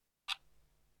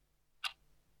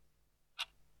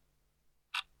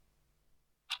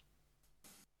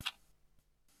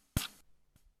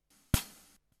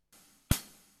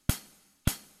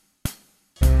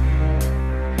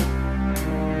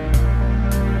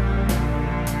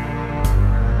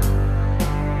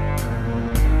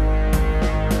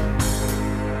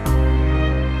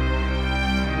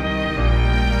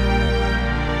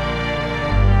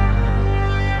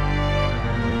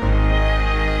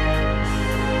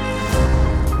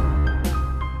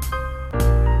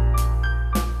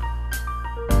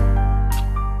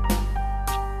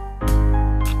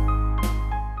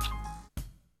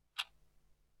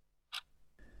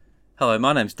Hello,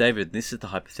 my name's David. This is the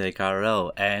Hypothetical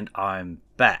RL, and I'm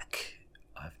back.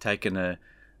 I've taken a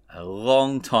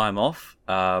long time off.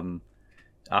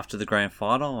 After the grand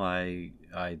final, I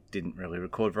didn't really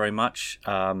record very much,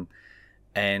 and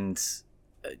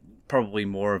probably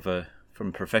more of from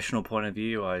a professional point of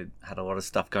view, I had a lot of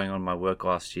stuff going on in my work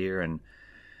last year, and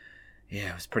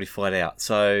yeah, I was pretty flat out.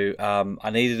 So I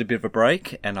needed a bit of a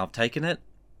break, and I've taken it,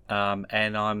 and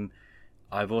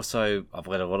I've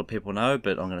let a lot of people know,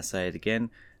 but I'm going to say it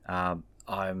again.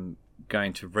 I'm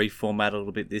going to reformat a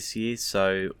little bit this year,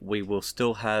 so we will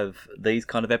still have these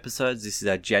kind of episodes. This is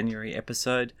our January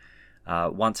episode.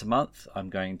 Once a month, I'm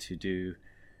going to do,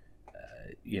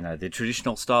 the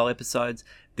traditional style episodes.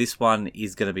 This one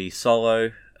is going to be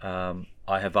solo.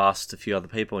 I have asked a few other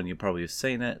people, and you probably have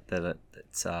seen it, that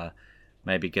it's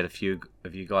maybe get a few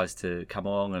of you guys to come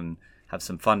along and have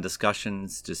some fun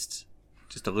discussions, just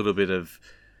a little bit of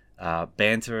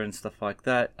banter and stuff like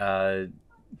that.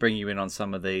 Bring you in on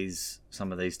some of these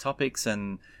topics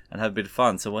and have a bit of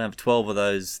fun. So we'll have 12 of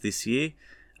those this year.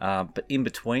 But in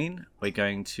between, we're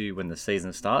going to, when the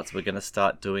season starts, we're going to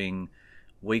start doing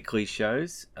weekly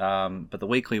shows. But the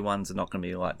weekly ones are not going to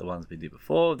be like the ones we did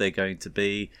before. They're going to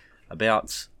be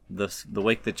about the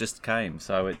week that just came.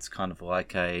 So it's kind of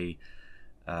like a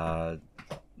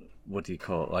what do you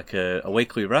call it? Like a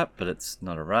weekly wrap, but it's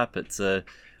not a wrap. It's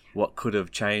what could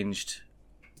have changed.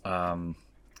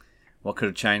 What could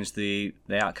have changed the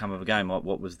outcome of a game?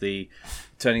 What was the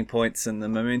turning points and the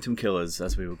momentum killers,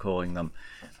 as we were calling them?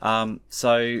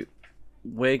 So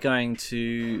we're going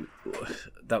to.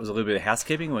 That was a little bit of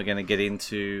housekeeping. We're going to get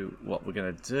into what we're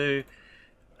going to do.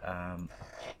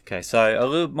 Okay,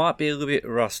 so might be a little bit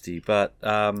rusty, but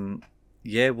we'll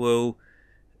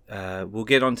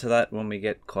get onto that when we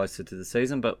get closer to the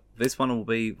season. But this one will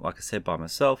be, like I said, by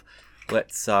myself.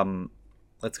 Let's go on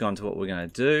to what we're going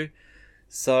to do.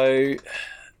 So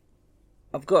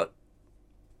I've got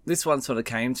this one sort of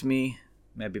came to me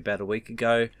maybe about a week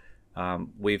ago.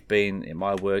 We've been in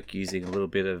my work using a little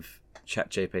bit of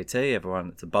GPT.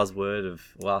 It's a buzzword of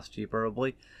last year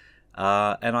probably.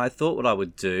 And I thought what I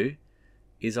would do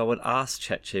is I would ask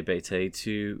ChatGPT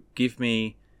to give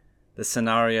me the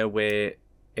scenario where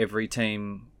every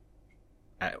team,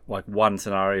 like one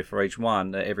scenario for each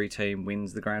one, every team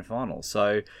wins the grand final.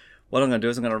 So what I'm going to do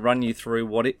is I'm going to run you through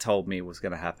what it told me was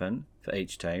going to happen for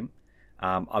each team.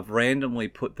 I've randomly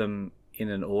put them in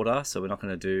an order, so we're not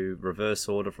going to do reverse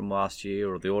order from last year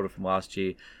or the order from last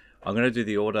year. I'm going to do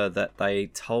the order that they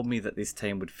told me that this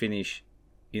team would finish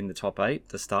in the top 8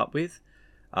 to start with.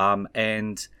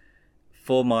 And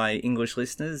for my English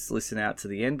listeners, listen out to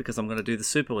the end because I'm going to do the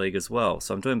Super League as well.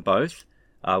 So I'm doing both.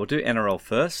 We'll do NRL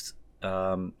first,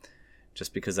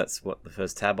 just because that's what the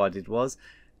first tab I did was.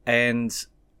 And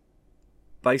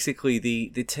basically,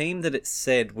 the team that it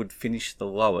said would finish the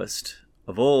lowest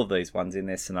of all of these ones in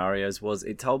their scenarios was,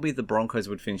 it told me the Broncos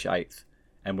would finish 8th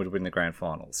and would win the grand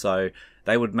final. So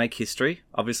they would make history.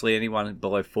 Obviously, anyone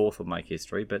below 4th would make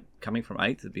history, but coming from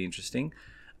 8th would be interesting.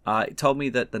 It told me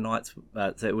that the Knights,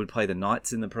 that it would play the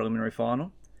Knights in the preliminary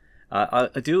final. I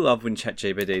do love when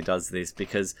ChatGPT does this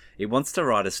because it wants to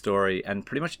write a story, and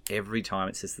pretty much every time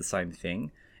it says the same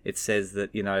thing. It says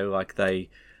that, like they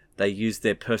use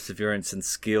their perseverance and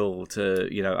skill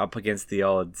to, up against the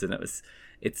odds, and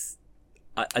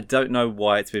I don't know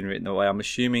why it's been written that way. I'm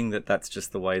assuming that that's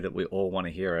just the way that we all want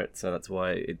to hear it, so that's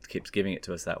why it keeps giving it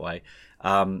to us that way.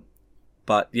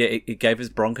 But yeah, it gave us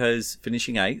Broncos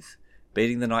finishing 8th,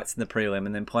 beating the Knights in the prelim,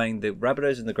 and then playing the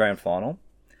Rabbitohs in the grand final.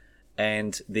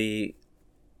 And defeating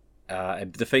the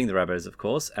Rabbitohs, of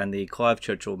course, and the Clive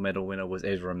Churchill medal winner was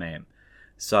Ezra Mam.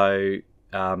 So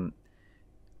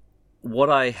what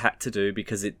I had to do,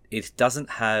 because it doesn't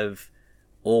have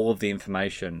all of the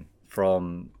information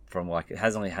from like, it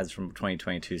only has from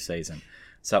 2022 season,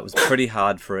 so it was pretty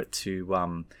hard for it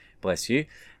to bless you.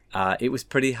 It was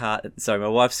pretty hard. So my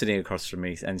wife's sitting across from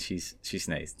me, and she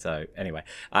sneezed. So anyway,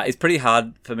 it's pretty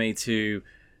hard for me to.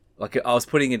 Like, I was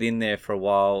putting it in there for a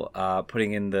while,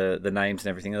 putting in the names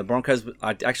and everything. The Broncos,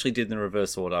 I actually did in the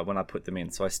reverse order when I put them in.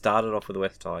 So I started off with the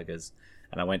West Tigers,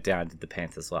 and I went down and did the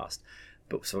Panthers last.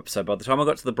 But so by the time I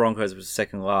got to the Broncos, which was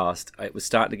second last, it was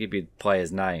starting to give me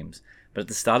players' names. But at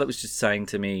the start, it was just saying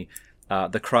to me,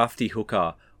 the crafty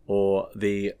hooker or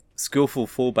the skillful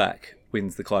fullback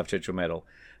wins the Clive Churchill medal.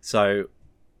 So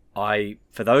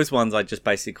for those ones, I just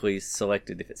basically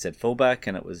selected if it said fullback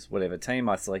and it was whatever team,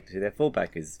 I selected who their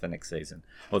fullback is for next season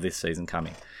or this season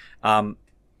coming.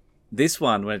 This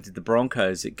one, when it did the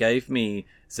Broncos, it gave me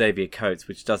Xavier Coates,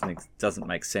 which doesn't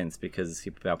make sense because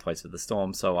he now plays for the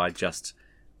Storm. So I just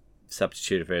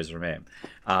substituted for Ezra Mam.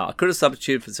 I could have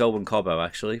substituted for Selwyn Cobbo,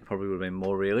 actually. Probably would have been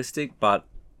more realistic, but,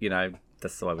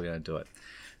 that's the way we're going to do it.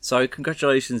 So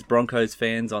congratulations, Broncos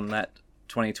fans, on that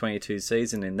 2022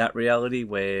 season in that reality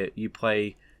where you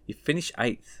finish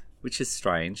 8th, which is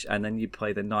strange, and then you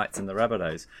play the Knights and the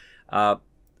Rabbitohs.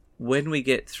 When we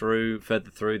get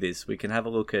further through this, we can have a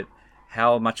look at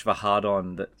how much of a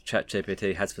hard-on that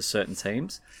ChatGPT has for certain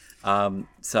teams.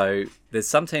 So there's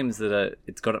some teams that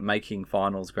it's got it making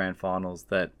grand finals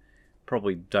that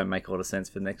probably don't make a lot of sense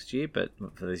for next year, but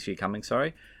for this year coming,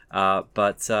 sorry.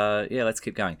 Let's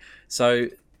keep going. So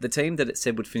the team that it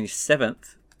said would finish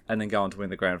 7th and then go on to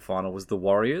win the grand final was the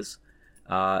Warriors.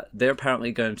 They're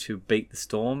apparently going to beat the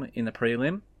Storm in the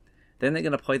prelim. Then they're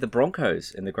going to play the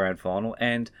Broncos in the grand final.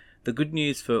 And the good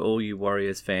news for all you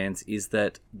Warriors fans is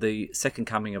that the second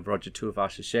coming of Roger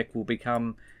Tuivasa-Sheck will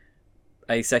become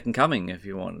a second coming, if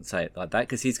you want to say it like that,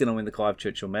 because he's going to win the Clive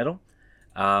Churchill medal.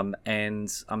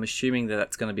 And I'm assuming that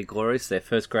that's going to be glorious, their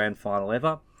first grand final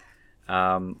ever.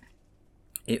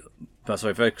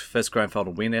 First grand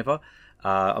final win ever.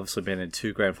 Obviously been in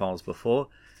 2 grand finals before.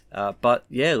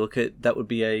 That would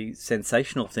be a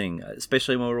sensational thing,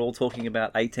 especially when we're all talking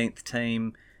about 18th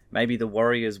team. Maybe the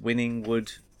Warriors winning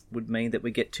would mean that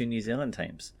we get 2 New Zealand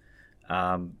teams.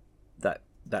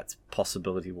 That's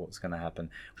possibility what's going to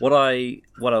happen. What I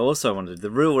also wanted,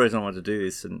 the real reason I wanted to do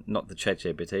this, and not the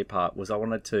ChatGPT part, was I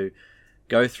wanted to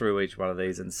go through each one of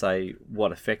these and say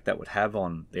what effect that would have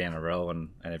on the NRL and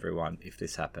everyone if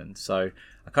this happened. So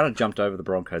I kind of jumped over the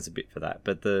Broncos a bit for that.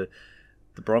 But the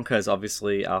Broncos,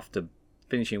 obviously, after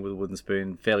finishing with a wooden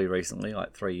spoon fairly recently,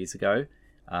 like 3 years ago,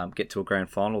 get to a grand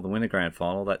final, the win a grand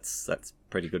final. That's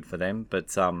pretty good for them.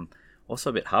 But also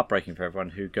a bit heartbreaking for everyone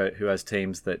who has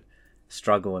teams that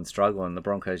struggle, and the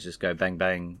Broncos just go bang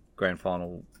bang grand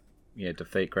final,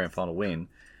 defeat, grand final win.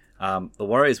 The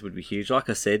Warriors would be huge. Like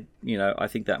I said, I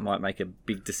think that might make a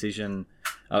big decision,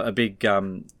 a big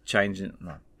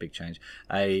change.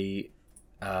 It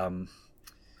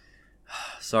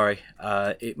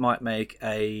might make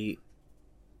a.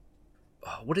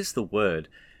 What is the word?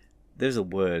 There's a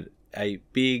word. A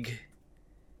big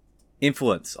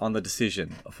influence on the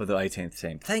decision for the 18th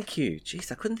team. Thank you.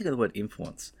 Jeez, I couldn't think of the word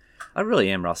influence. I really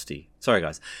am rusty. Sorry,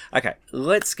 guys. Okay,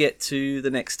 let's get to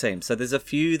the next team. So there's a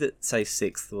few that say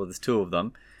 6th, or there's 2 of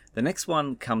them. The next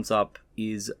one comes up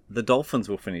is the Dolphins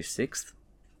will finish 6th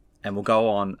and will go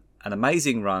on an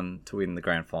amazing run to win the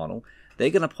grand final. They're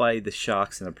going to play the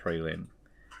Sharks in a prelim.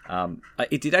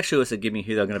 It did actually also give me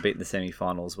who they're going to beat in the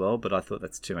semi-final as well, but I thought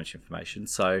that's too much information.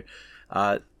 So,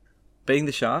 beating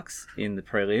the Sharks in the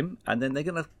prelim, and then they're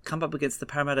going to come up against the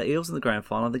Parramatta Eels in the grand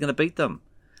final, and they're going to beat them,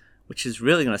 which is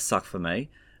really going to suck for me.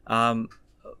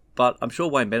 But I'm sure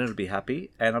Wayne Bennett will be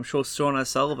happy, and I'm sure Sean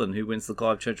O'Sullivan, who wins the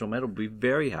Clive Churchill medal, will be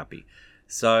very happy.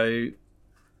 So,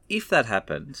 if that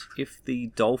happened, if the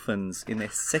Dolphins in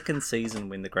their second season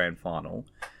win the grand final,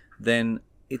 then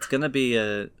it's going to be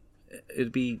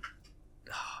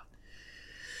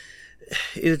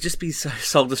it'll just be so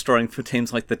soul destroying for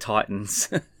teams like the Titans.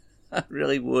 I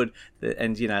really would,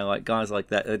 and like guys like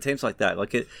that, teams like that.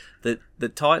 Like the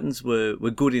Titans were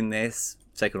good in their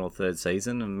second or third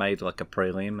season and made like a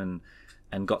prelim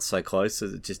and got so close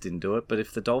that it just didn't do it. But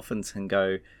if the Dolphins can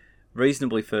go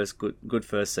reasonably good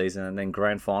first season and then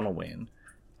grand final win,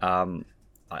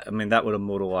 I mean that would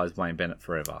immortalise Wayne Bennett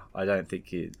forever. I don't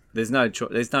think there's no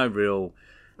real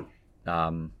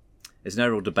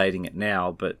debating it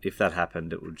now. But if that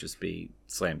happened, it would just be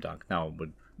slam dunk. No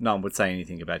one would say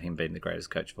anything about him being the greatest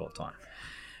coach of all time.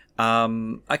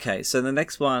 Okay, so the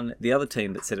next one, the other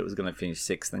team that said it was going to finish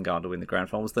 6th and go on to win the grand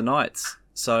final was the Knights.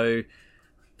 So,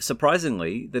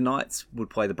 surprisingly, the Knights would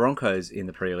play the Broncos in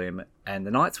the prelim, and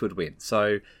the Knights would win.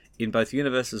 So, in both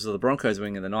universes of the Broncos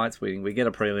winning and the Knights winning, we get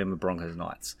a prelim of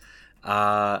Broncos-Knights.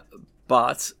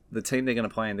 But the team they're going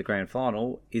to play in the grand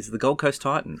final is the Gold Coast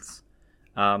Titans.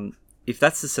 If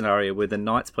that's the scenario where the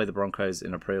Knights play the Broncos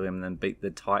in a prelim and then beat the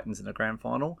Titans in a grand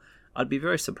final, I'd be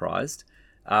very surprised.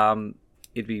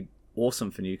 It'd be awesome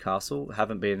for Newcastle.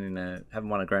 Haven't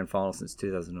won a grand final since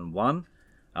 2001.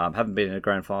 Haven't been in a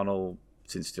grand final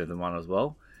since 2001 as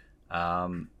well.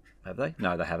 Have they?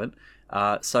 No, they haven't.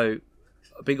 So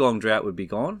a big long drought would be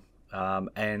gone.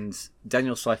 And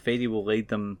Daniel Saifidi will lead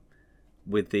them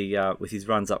with his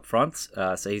runs up front.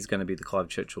 So he's going to be the Clive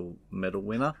Churchill medal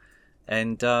winner.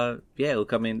 And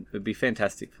it'd be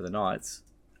fantastic for the Knights.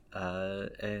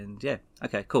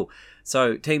 Okay, cool.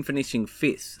 So team finishing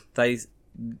 5th.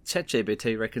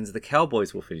 ChatGPT reckons the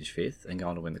Cowboys will finish 5th and go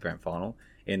on to win the grand final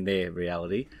in their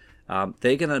reality.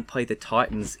 They're going to play the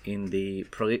Titans in the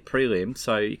prelim.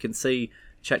 So you can see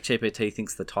ChatGPT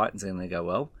thinks the Titans are going to go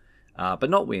well, but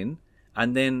not win.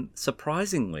 And then,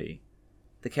 surprisingly,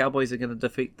 the Cowboys are going to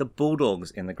defeat the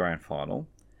Bulldogs in the grand final.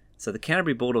 So the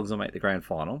Canterbury Bulldogs will make the grand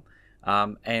final.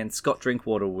 And Scott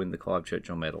Drinkwater will win the Clive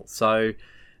Churchill medal. So,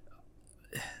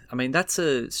 I mean, that's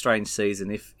a strange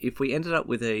season. If we ended up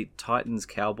with a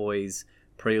Titans-Cowboys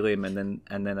prelim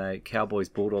and then a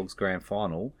Cowboys-Bulldogs grand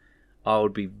final, I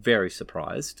would be very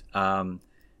surprised.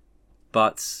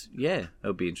 But, yeah, it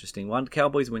would be interesting. One,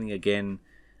 Cowboys winning again,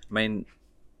 I mean,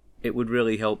 it would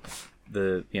really help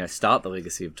start the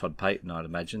legacy of Todd Payton, I'd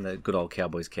imagine, the good old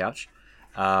Cowboys couch.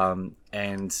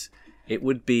 And it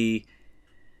would be,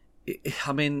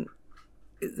 I mean,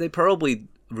 they probably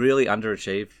really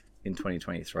underachieved in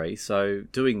 2023. So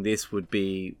doing this would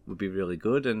be really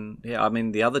good. And yeah, I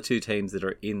mean, the other two teams that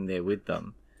are in there with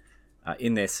them,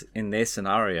 in their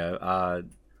scenario, are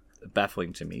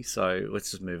baffling to me. So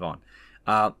let's just move on.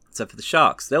 So for the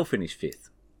Sharks, they'll finish 5th.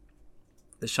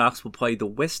 The Sharks will play the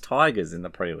West Tigers in the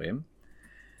prelim.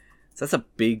 So that's a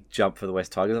big jump for the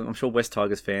West Tigers. I'm sure West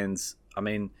Tigers fans, I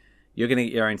mean, you're going to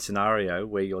get your own scenario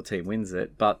where your team wins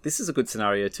it, but this is a good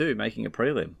scenario too, making a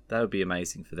prelim. That would be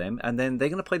amazing for them. And then they're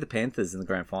going to play the Panthers in the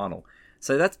grand final.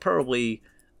 So that's probably,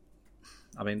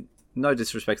 I mean, no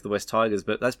disrespect to the West Tigers,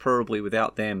 but that's probably,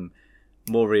 without them,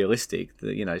 more realistic.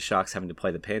 The Sharks having to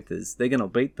play the Panthers. They're going to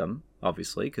beat them,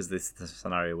 obviously, because this is the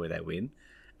scenario where they win.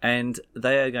 And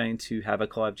they are going to have a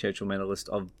Clive Churchill medalist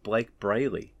of Blake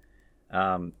Brayley,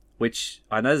 which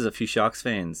I know there's a few Sharks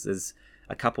fans. There's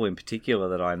a couple in particular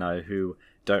that I know who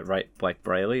don't rate Blake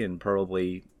Brayley and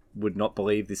probably would not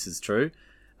believe this is true.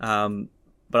 But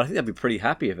I think they'd be pretty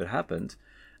happy if it happened.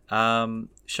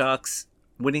 Sharks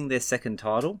winning their second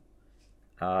title.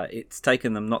 It's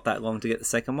taken them not that long to get the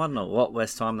second one, a lot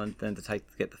less time than to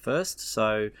get the first.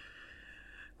 So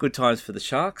good times for the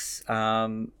Sharks.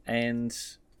 And,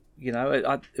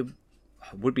 it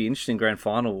would be interesting grand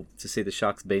final to see the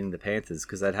Sharks beating the Panthers,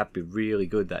 because they'd have to be really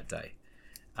good that day.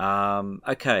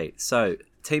 Okay, so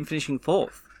team finishing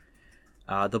 4th.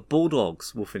 The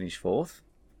Bulldogs will finish 4th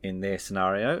in their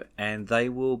scenario, and they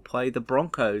will play the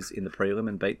Broncos in the prelim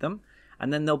and beat them.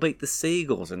 And then they'll beat the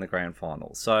Seagulls in the grand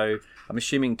final. So I'm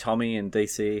assuming Tommy and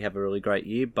DC have a really great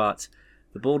year, but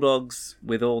the Bulldogs,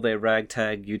 with all their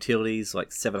ragtag utilities,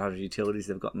 like 700 utilities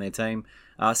they've got in their team,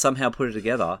 somehow put it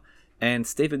together. And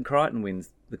Stephen Crichton wins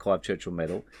the Clive Churchill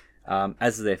medal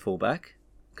as their fullback,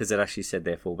 because it actually said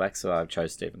their fullback, so I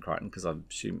chose Stephen Crichton because I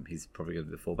assume he's probably going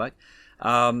to be the fullback.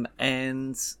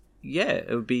 And yeah, it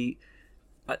would be,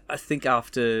 I think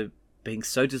after being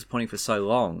so disappointing for so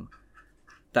long,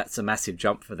 that's a massive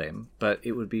jump for them, but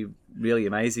it would be really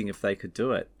amazing if they could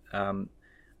do it.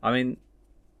 I mean,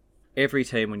 every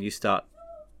team, when you start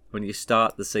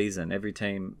the season, every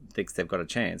team thinks they've got a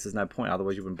chance. There's no point,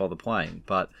 otherwise you wouldn't bother playing.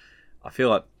 But I feel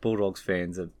like Bulldogs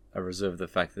fans are reserved the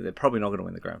fact that they're probably not going to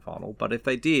win the grand final. But if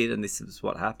they did, and this is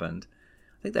what happened,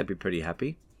 I think they'd be pretty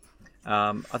happy.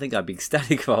 I think I'd be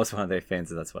ecstatic if I was one of their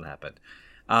fans and that's what happened.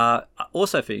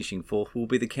 Also finishing 4th will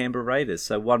be the Canberra Raiders,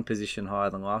 so one position higher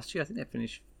than last year. I think they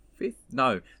finished 5th.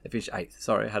 No, they finished 8th.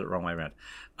 Sorry, I had it wrong way around.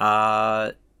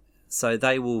 So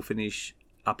they will finish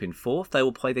up in 4th. They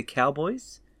will play the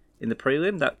Cowboys in the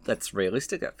prelim. That's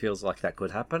realistic. That feels like that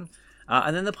could happen.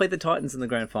 And then they'll play the Titans in the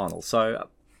grand final. So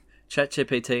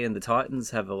ChatGPT and the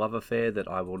Titans have a love affair that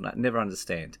I will never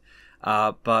understand.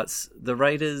 But the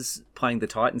Raiders playing the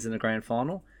Titans in the grand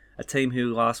final, a team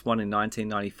who last won in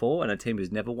 1994 and a team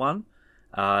who's never won.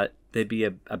 There'd be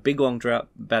a big long drought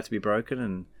about to be broken,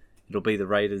 and it'll be the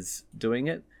Raiders doing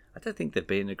it. I don't think they've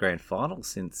been in a grand final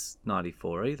since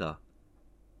 94 either.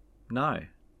 No,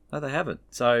 they haven't.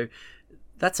 So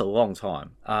that's a long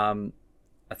time.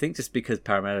 I think just because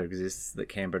Parramatta exists that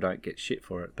Canberra don't get shit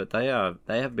for it, but they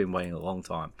have been waiting a long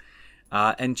time.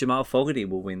 And Jamal Fogarty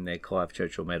will win the Clive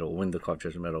Churchill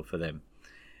medal for them.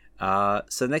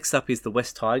 So next up is the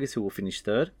West Tigers, who will finish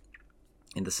 3rd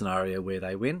in the scenario where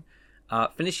they win.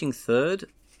 Finishing 3rd,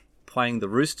 playing the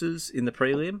Roosters in the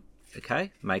prelim.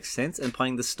 Okay, makes sense. And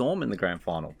playing the Storm in the grand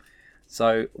final.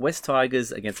 So West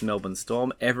Tigers against Melbourne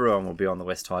Storm. Everyone will be on the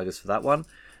West Tigers for that one.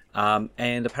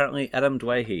 And apparently Adam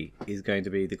Dwayhe is going to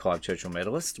be the Clive Churchill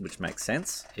medalist, which makes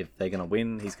sense. If they're going to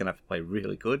win, he's going to have to play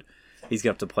really good. He's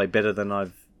going to have to play better than I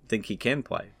think he can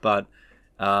play. But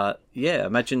yeah,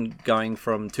 imagine going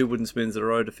from 2 wooden spoons in a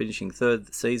row to finishing 3rd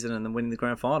the season and then winning the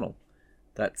grand final.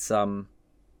 That's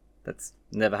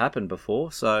never happened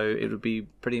before, so it would be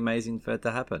pretty amazing for it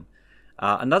to happen.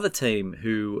 Another team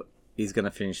who is going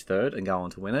to finish 3rd and go on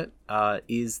to win it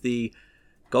is the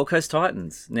Gold Coast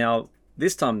Titans. Now,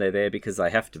 this time they're there because they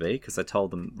have to be, because I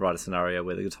told them write a scenario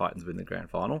where the Titans win the grand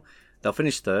final. They'll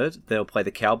finish 3rd. They'll play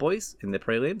the Cowboys in their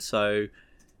prelim, so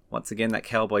once again, that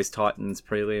Cowboys-Titans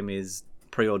prelim is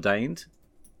preordained.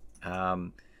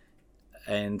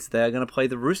 And they're going to play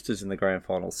the Roosters in the grand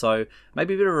final. So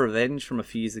maybe a bit of revenge from a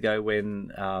few years ago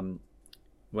when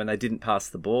they didn't pass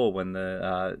the ball, when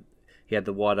he had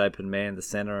the wide open man, the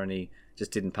centre, and he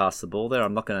just didn't pass the ball there.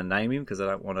 I'm not going to name him because I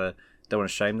don't want to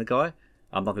shame the guy.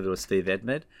 I'm not going to do a Steve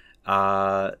Edmed.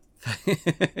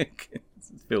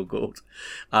 Phil Gould.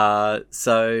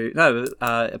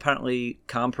 Apparently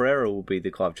Calm Pereira will be the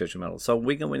Clive Churchill Medal. So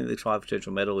Wigan winning the Clive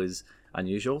Churchill Medal is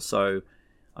unusual. So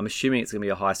I'm assuming it's going to be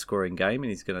a high-scoring game, and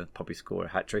he's going to probably score a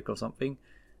hat-trick or something.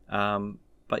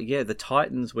 But yeah, the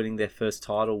Titans winning their first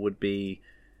title would be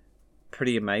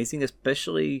pretty amazing,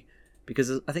 especially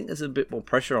because I think there's a bit more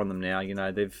pressure on them now. You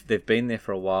know, they've been there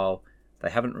for a while. They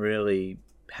haven't really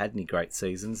had any great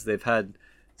seasons. They've had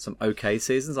some okay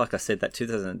seasons. Like I said, that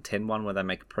 2010 one where they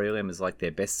make a prelim is like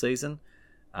their best season.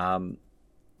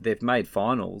 They've made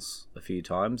finals a few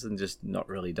times and just not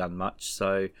really done much.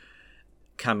 So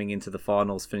coming into the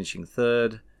finals, finishing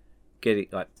third,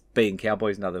 beating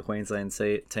Cowboys, another Queensland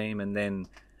team, and then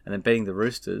beating the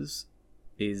Roosters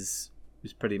is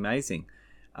pretty amazing.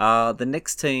 The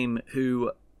next team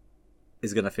who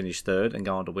is going to finish third and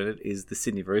go on to win it is the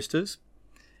Sydney Roosters.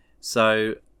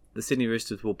 So the Sydney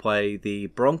Roosters will play the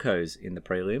Broncos in the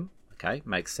prelim. Okay,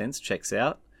 makes sense, checks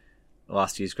out.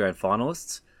 Last year's grand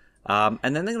finalists. And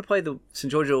then they're going to play the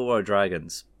St George Illawarra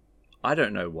Dragons. I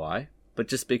don't know why, but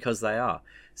just because they are.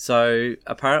 So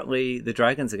apparently the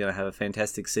Dragons are going to have a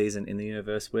fantastic season in the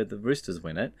universe where the Roosters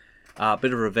win it. A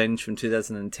bit of revenge from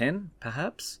 2010,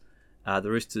 perhaps. The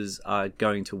Roosters are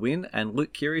going to win, and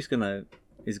Luke Keary is going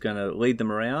to lead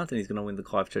them around, and he's going to win the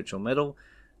Clive Churchill Medal.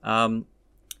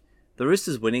 The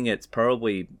Roosters winning it's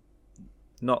probably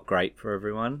not great for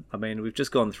everyone. I mean, we've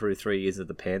just gone through 3 years of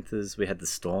the Panthers. We had the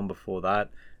Storm before that.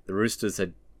 The Roosters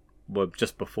were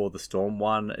just before the Storm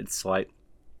won. It's like,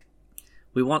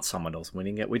 we want someone else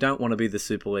winning it. We don't want to be the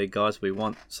Super League guys. We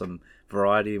want some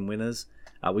variety in winners.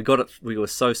 We got it. We were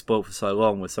so spoiled for so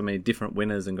long with so many different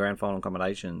winners and grand final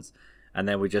combinations, and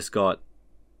then we just got,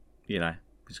 we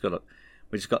just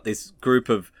got this group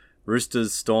of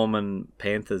Roosters, Storm, and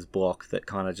Panthers block that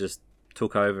kind of just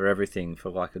took over everything for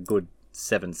like a good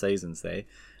 7 seasons there.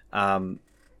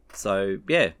 So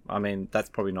yeah, I mean that's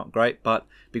probably not great, but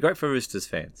it'd be great for Roosters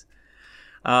fans.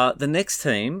 The next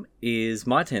team is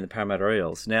my team, the Parramatta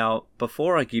Eels. Now,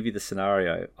 before I give you the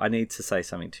scenario, I need to say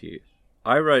something to you.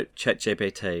 I wrote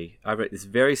ChatGPT. I wrote this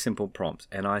very simple prompt,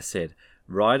 and I said,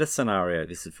 write a scenario.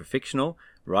 This is for fictional.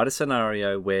 Write a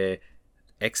scenario where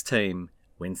X team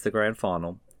wins the grand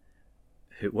final.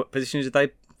 What position did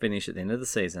they finish at the end of the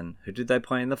season? Who did they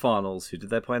play in the finals? Who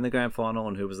did they play in the grand final?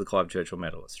 And who was the Clive Churchill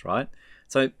medalist, right?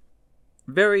 So,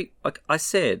 very, like I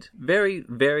said, very,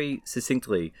 very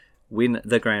succinctly, win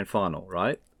the grand final,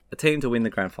 right? A team to win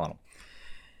the grand final.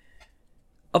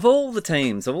 Of all the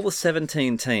teams, of all the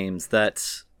 17 teams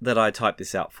that I typed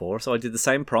this out for, so I did the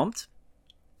same prompt,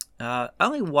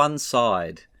 only one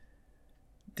side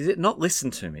did it not listen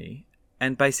to me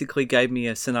and basically gave me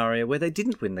a scenario where they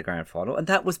didn't win the grand final, and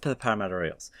that was the Parramatta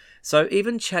Eels. So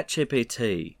even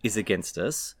ChatGPT is against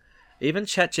us. Even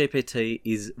ChatGPT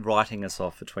is writing us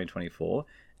off for 2024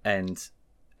 and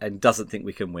doesn't think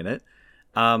we can win it.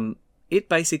 It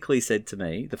basically said to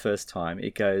me the first time,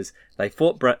 it goes, they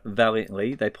fought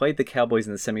valiantly, they played the Cowboys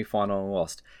in the semi-final and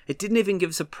lost. It didn't even give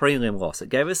us a prelim loss. It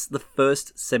gave us the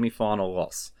first semi-final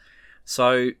loss.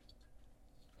 So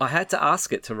I had to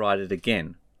ask it to write it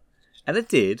again. And it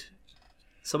did.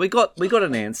 So we got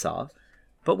an answer.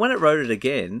 But when it wrote it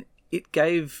again, it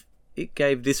gave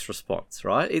this response,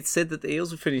 right? It said that the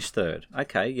Eels will finish third.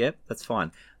 Okay, yep, that's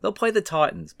fine. They'll play the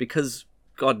Titans because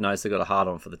God knows they've got a hard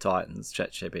on for the Titans,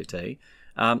 ChatGPT.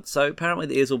 So apparently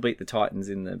the Eels will beat the Titans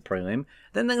in the prelim.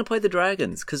 Then they're going to play the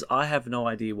Dragons, because I have no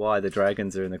idea why the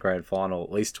Dragons are in the grand final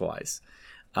at least twice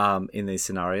in these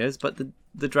scenarios. But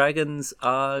the Dragons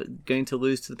are going to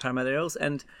lose to the Parramatta Eels,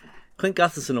 and Clint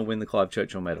Gutherson will win the Clive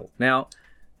Churchill medal. Now,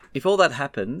 if all that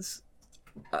happens,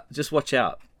 just watch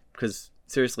out, because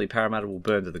seriously, Parramatta will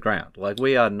burn to the ground. Like,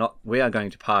 we are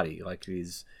going to party like it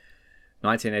is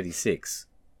 1986.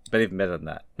 But even better than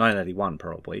that, 1981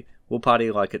 probably. We'll party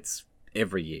like it's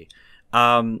every year.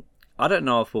 I don't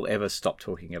know if we'll ever stop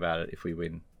talking about it if we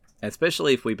win. And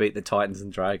especially if we beat the Titans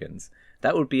and Dragons.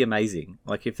 That would be amazing.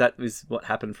 Like, if that was what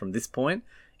happened from this point,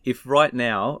 if right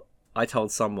now I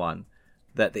told someone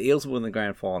that the Eels will win the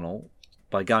grand final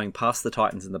by going past the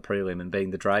Titans in the prelim and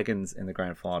beating the Dragons in the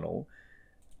grand final,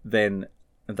 then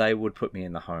they would put me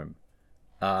in the home.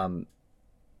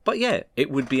 But yeah,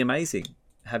 it would be amazing.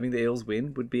 Having the Eels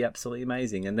win would be absolutely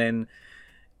amazing. And then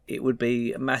it would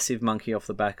be a massive monkey off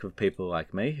the back of people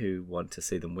like me who want to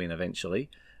see them win eventually.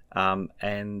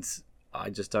 And I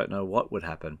just don't know what would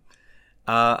happen.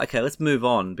 Okay, let's move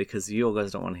on because you all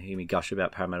guys don't want to hear me gush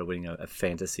about Parramatta winning a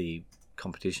fantasy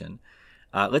competition.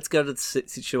 Let's go to the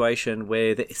situation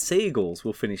where the Seagulls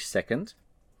will finish second.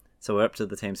 So we're up to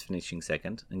the teams finishing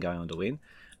second and going on to win.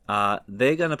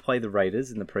 They're going to play the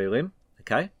Raiders in the prelim.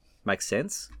 Okay, makes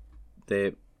sense.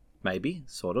 They're maybe,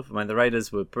 sort of. I mean, the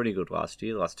Raiders were pretty good last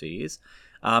 2 years.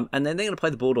 And then they're going to play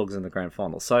the Bulldogs in the grand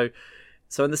final. So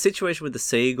in the situation where the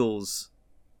Seagulls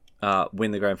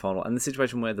win the grand final and the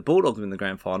situation where the Bulldogs win the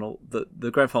grand final,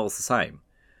 the grand final is the same.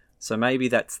 So maybe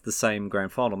that's the same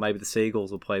grand final. Maybe the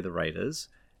Seagulls will play the Raiders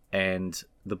and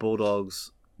the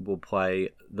Bulldogs will play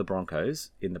the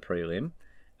Broncos in the prelim.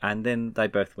 And then they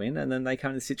both win. And then they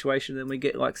come to the situation and we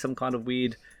get like some kind of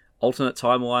weird alternate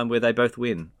timeline where they both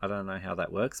win. I don't know how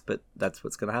that works, but that's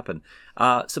what's going to happen.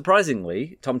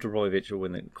 Surprisingly, Tom Trbojevic will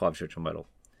win the Clive Churchill medal.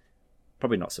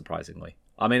 Probably not surprisingly.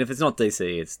 I mean, if it's not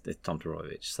DC, it's Tom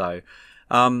Trbojevic. So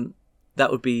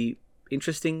that would be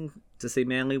interesting to see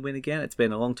Manly win again. It's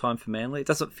been a long time for Manly. It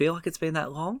doesn't feel like it's been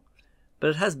that long,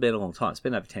 but it has been a long time. It's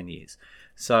been over 10 years.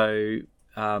 So,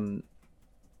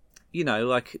 you know,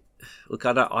 like, look,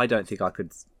 I don't think I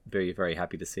could be very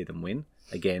happy to see them win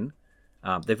again.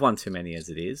 They've won too many as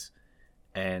it is,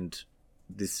 and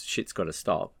this shit's got to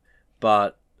stop.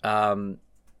 But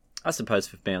I suppose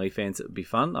for Manly fans it would be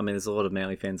fun. I mean, there's a lot of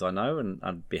Manly fans I know, and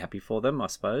I'd be happy for them, I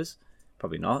suppose.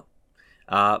 Probably not.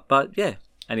 But yeah,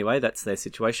 anyway, that's their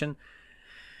situation.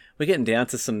 We're getting down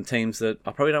to some teams that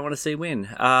I probably don't want to see win.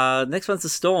 Next one's the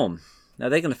Storm. Now,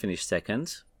 they're going to finish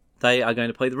second. They are going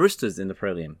to play the Roosters in the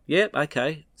prelim. Yep,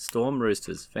 okay. Storm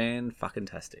Roosters.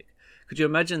 Fan-fucking-tastic. Could you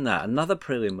imagine that? Another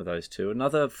prelim with those two.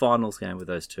 Another finals game with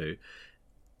those two.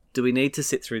 Do we need to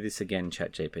sit through this again,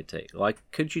 ChatGPT? Like,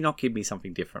 could you not give me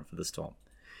something different for the Storm?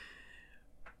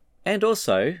 And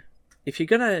also, if you're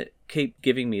going to keep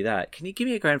giving me that, can you give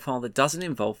me a grand final that doesn't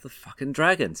involve the fucking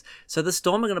Dragons? So the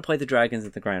Storm are going to play the Dragons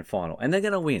in the grand final, and they're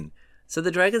going to win. So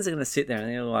the Dragons are going to sit there and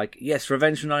they're like, yes,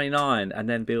 revenge for 99, and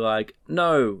then be like,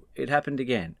 no, it happened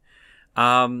again.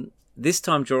 This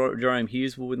time, Jerome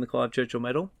Hughes will win the Clive Churchill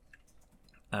medal.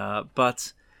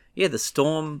 But, yeah, the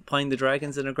Storm playing the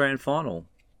Dragons in a grand final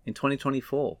in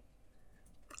 2024.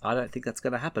 I don't think that's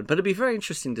going to happen, but it'd be very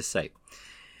interesting to see.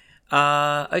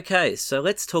 Okay, so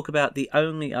let's talk about the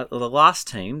last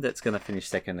team that's going to finish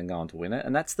second and go on to win it,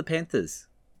 and that's the Panthers.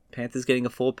 Panthers getting a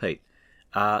 4-peat.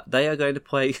 They are going to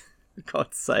play... For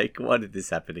God's sake, why did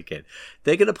this happen again?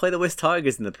 They're going to play the West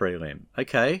Tigers in the prelim.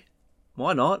 Okay,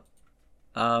 why not?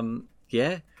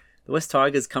 Yeah, the West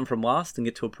Tigers come from last and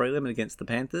get to a prelim against the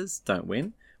Panthers, don't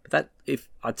win. But that, if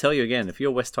I tell you again, if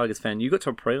you're a West Tigers fan, you got to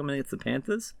a prelim against the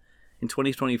Panthers in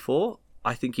 2024,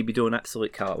 I think you'd be doing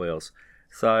absolute cartwheels.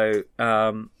 So,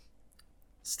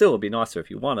 still, it'd be nicer if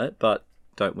you won it, but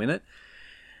don't win it.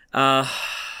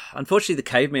 Unfortunately, the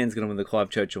Caveman's going to win the Clive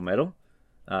Churchill medal.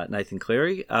 Nathan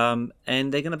Cleary, and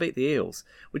they're going to beat the Eels,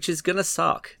 which is going to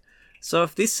suck. So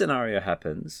if this scenario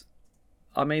happens,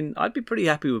 I mean, I'd be pretty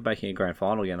happy with making a grand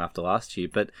final again after last year,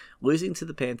 but losing to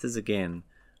the Panthers again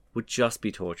would just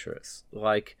be torturous.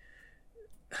 Like,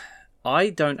 I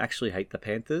don't actually hate the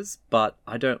Panthers, but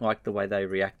I don't like the way they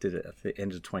reacted at the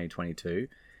end of 2022.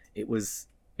 It was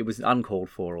uncalled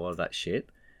for, a lot of that shit,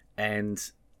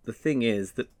 and the thing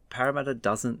is that Parramatta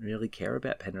doesn't really care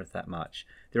about Penrith that much.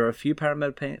 There are a few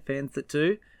Parramatta fans that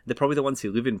do. They're probably the ones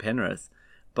who live in Penrith.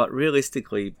 But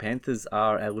realistically, Panthers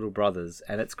are our little brothers,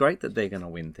 and it's great that they're going to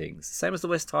win things. Same as the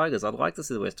West Tigers. I'd like to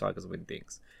see the West Tigers win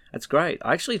things. That's great.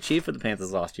 I actually cheered for the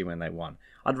Panthers last year when they won.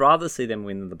 I'd rather see them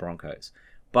win than the Broncos.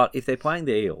 But if they're playing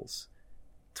the Eels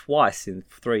twice in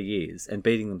 3 years and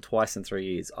beating them twice in 3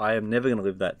 years, I am never going to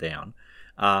live that down.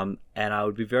 And I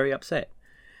would be very upset.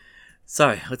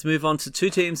 So, let's move on to two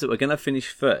teams that were going to finish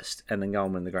first and then go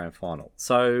and win the grand final.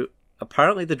 So,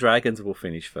 apparently the Dragons will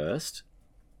finish first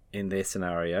in their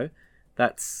scenario.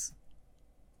 That's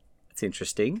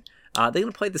interesting. They're going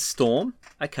to play the Storm.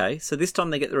 Okay, so this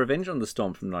time they get the revenge on the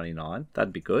Storm from 99.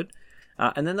 That'd be good.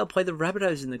 And then they'll play the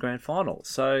Rabbitohs in the grand final.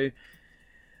 So,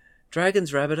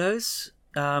 Dragons, Rabbitohs.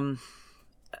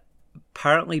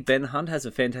 Apparently Ben Hunt has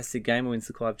a fantastic game and wins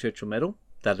the Clive Churchill medal.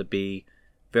 That'd be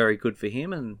very good for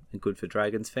him and good for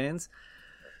Dragons fans.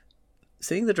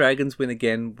 Seeing the Dragons win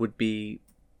again would be...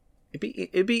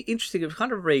 It'd be interesting. It would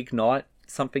kind of reignite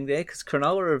something there, because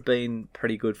Cronulla have been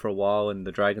pretty good for a while and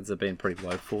the Dragons have been pretty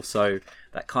woeful, so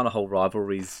that kind of whole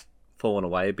rivalry's fallen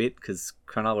away a bit, because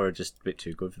Cronulla are just a bit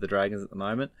too good for the Dragons at the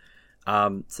moment.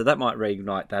 So that might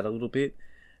reignite that a little bit.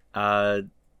 I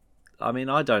mean,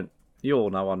 I don't you all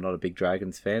know I'm not a big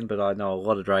Dragons fan, but I know a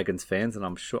lot of Dragons fans, and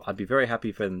I'm sure I'd be very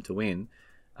happy for them to win.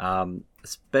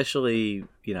 Especially,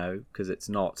 because it's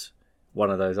not one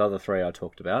of those other three I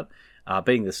talked about.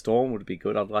 Being the Storm would be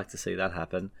good. I'd like to see that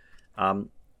happen. I'm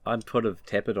sort of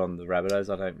tepid on the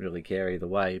Rabbitohs. I don't really care either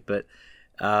way. But,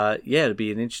 it'd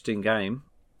be an interesting game.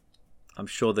 I'm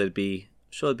sure there'd be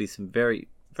some very,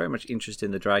 very much interest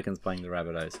in the Dragons playing the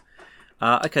Rabbitohs.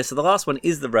 Okay, so the last one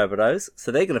is the Rabbitohs.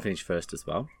 So they're going to finish first as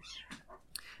well.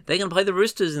 They're going to play the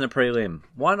Roosters in a prelim.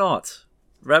 Why not?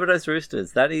 Rabbitohs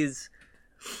Roosters. That is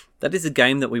a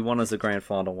game that we want as a grand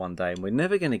final one day, and we're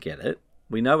never going to get it.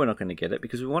 We know we're not going to get it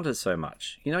because we want it so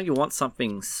much. You want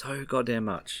something so goddamn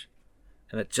much,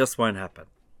 and it just won't happen.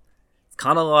 It's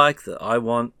kind of like that I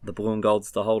want the Blue and Golds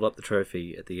to hold up the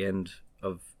trophy at the end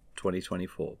of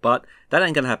 2024, but that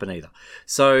ain't going to happen either.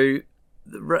 So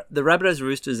the Rabbitohs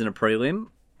Roosters in a prelim,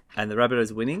 and the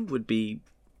Rabbitohs winning would be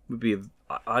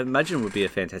I imagine would be a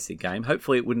fantastic game.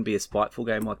 Hopefully it wouldn't be a spiteful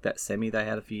game like that semi they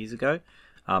had a few years ago.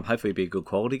 Hopefully it'd be a good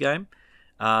quality game.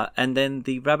 And then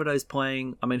the Rabbitohs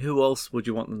playing, who else would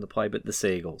you want them to play but the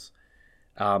Seagulls?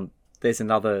 There's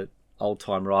another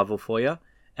old-time rival for you.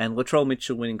 And Latrell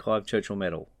Mitchell winning Clive Churchill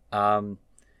medal. I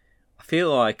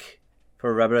feel like,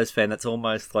 for a Rabbitohs fan, that's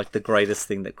almost like the greatest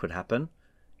thing that could happen.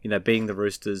 Being the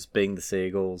Roosters, being the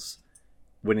Seagulls,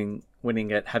 winning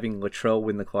it, having Latrell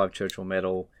win the Clive Churchill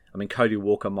medal. Cody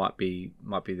Walker might be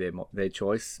their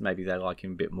choice. Maybe they like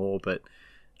him a bit more, but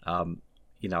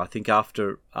I think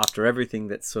after everything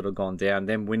that's sort of gone down,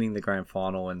 them winning the grand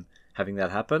final and having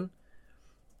that happen,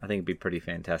 I think it'd be pretty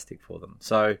fantastic for them.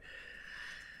 So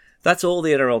that's all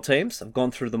the NRL teams. I've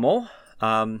gone through them all.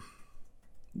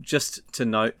 Just to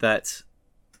note that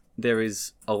there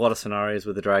is a lot of scenarios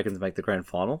where the Dragons make the grand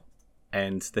final,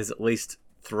 and there's at least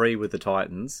 3 with the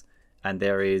Titans, and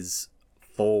there is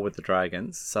 4 with the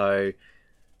Dragons. So,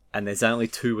 and there's only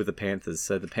 2 with the Panthers.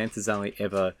 So the Panthers only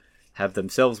ever have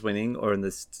themselves winning, or in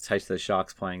this case, the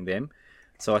Sharks playing them.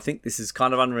 So I think this is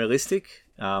kind of unrealistic.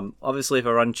 Obviously, if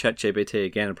I run ChatGPT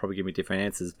again, it'll probably give me different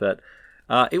answers. But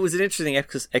it was an interesting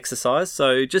exercise.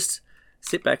 So just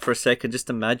sit back for a second. Just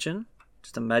imagine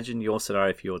your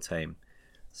scenario for your team.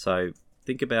 So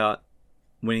think about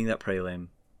winning that prelim.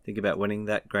 Think about winning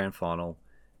that grand final.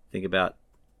 Think about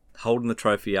holding the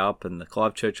trophy up and the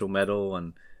Clive Churchill medal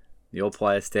and your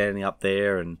player standing up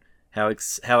there and how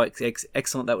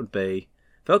excellent that would be.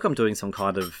 I feel like I'm doing some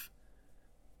kind of,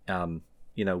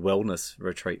 wellness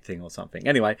retreat thing or something.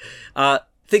 Anyway,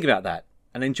 think about that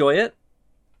and enjoy it.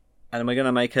 And we're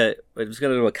going to we're just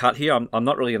going to do a cut here. I'm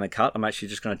not really going to cut. I'm actually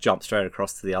just going to jump straight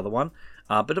across to the other one.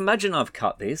 But imagine I've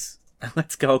cut this and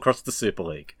let's go across to Super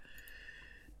League.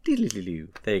 There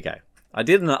you go. I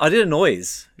did a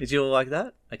noise. Did you all like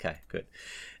that? Okay, good.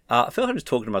 I feel like I'm just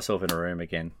talking to myself in a room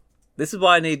again. This is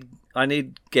why I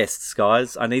need guests,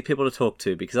 guys. I need people to talk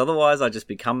to, because otherwise I just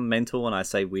become mental and I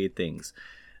say weird things.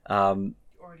 You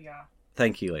already are.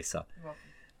 Thank you, Lisa. You're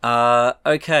welcome.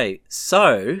 Okay,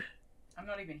 so... I'm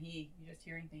not even here. You're just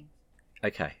hearing things.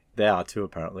 Okay, there are too,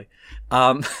 apparently.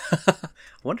 I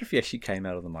wonder if you actually came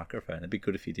out of the microphone. It'd be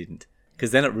good if you didn't,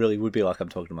 because then it really would be like I'm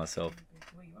talking to myself.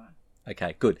 Well, you are.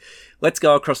 Okay, good. Let's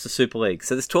go across to Super League.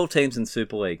 So there's 12 teams in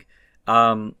Super League.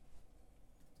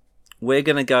 We're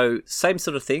going to go same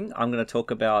sort of thing. I'm going to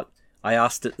talk about... I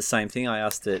asked it the same thing. I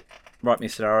asked it, write me a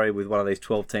scenario with one of these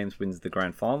 12 teams wins the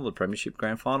grand final, the Premiership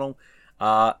grand final.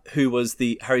 Who was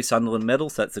the Harry Sunderland medal?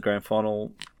 So that's the grand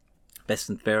final best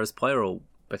and fairest player or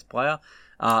best player.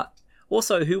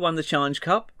 Also, who won the Challenge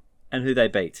Cup and who they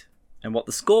beat and what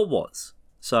the score was.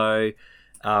 So...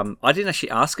 I didn't actually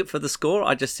ask it for the score.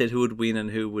 I just said who would win and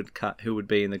who would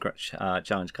be in the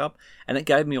Challenge Cup, and it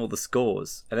gave me all the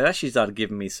scores. And it actually started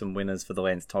giving me some winners for the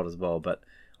Lance Todd as well, but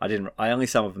I didn't. I only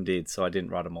some of them did, so I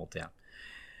didn't write them all down.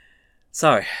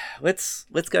 So let's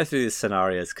go through these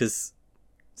scenarios because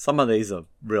some of these are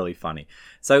really funny.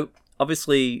 So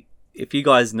obviously, if you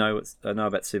guys know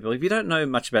about Super League, if you don't know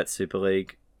much about Super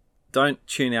League, don't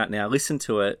tune out now. Listen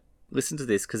to it. Listen to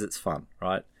this because it's fun,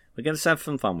 right? We're going to have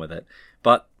some fun with it.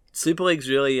 But Super League's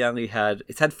really only had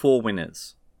 4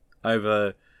 winners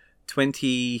over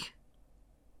 28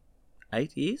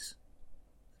 years?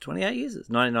 28 years? It's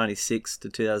 1996 to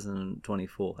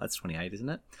 2024. That's 28, isn't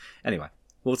it? Anyway,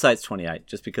 we'll say it's 28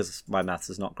 just because my maths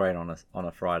is not great on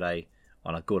a Friday,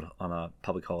 on a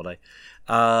public holiday.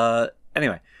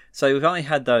 Anyway, so we've only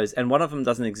had those, and one of them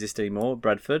doesn't exist anymore,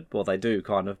 Bradford. Well, they do,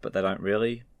 kind of, but they don't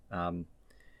really.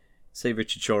 See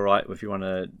Richard Shawright if you want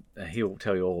to. He'll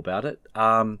tell you all about it.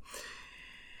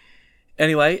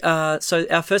 Anyway, so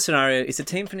our first scenario is a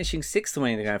team finishing 6th and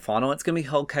winning the grand final. It's going to be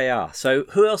Hull KR. So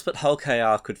who else but Hull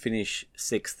KR could finish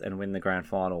 6th and win the grand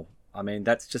final? I mean,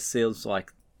 that just feels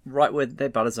like right where their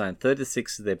butter zone. 3rd to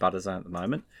 6th is their butter zone at the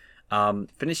moment.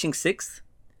 Finishing 6th,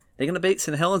 they're going to beat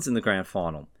St Helens in the grand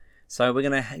final. So we're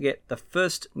going to get the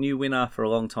first new winner for a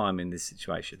long time in this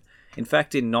situation. In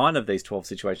fact, in 9 of these 12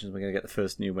 situations, we're going to get the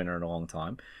first new winner in a long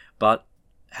time. But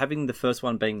having the first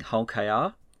one being Hull KR,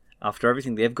 after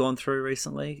everything they've gone through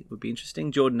recently, would be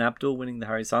interesting. Jordan Abdul winning the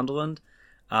Harry Sunderland.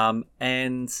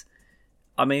 And,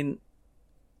 I mean,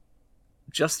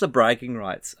 just the bragging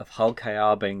rights of Hull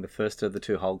KR being the first of the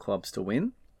 2 Hull clubs to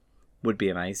win would be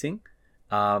amazing.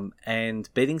 And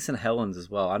beating St Helens as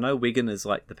well. I know Wigan is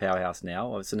like the powerhouse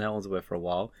now. St Helens were for a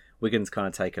while. Wigan's kind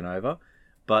of taken over.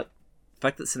 But the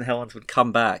fact that St Helens would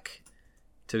come back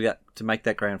to make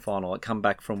that grand final, come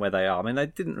back from where they are. I mean, they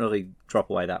didn't really drop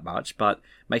away that much, but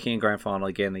making a grand final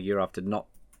again a year after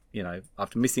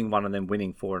after missing one and then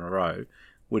winning 4 in a row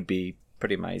would be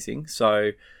pretty amazing.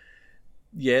 So,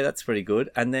 yeah, that's pretty good.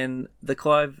 And then the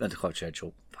Clive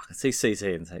Churchill. I can see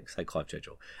CC and say Clive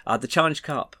Churchill. The Challenge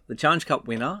Cup. The Challenge Cup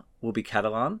winner will be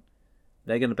Catalan.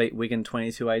 They're going to beat Wigan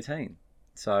 22-18.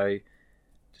 So,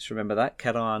 just remember that.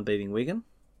 Catalan beating Wigan.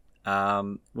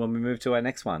 When we move to our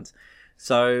next ones.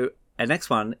 So, our next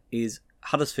one is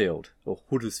Huddersfield.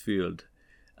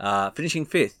 Finishing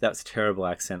 5th. That's a terrible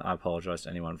accent. I apologise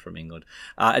to anyone from England.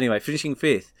 Anyway, finishing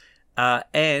 5th.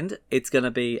 And it's going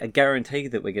to be a guarantee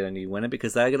that we get a new winner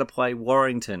because they're going to play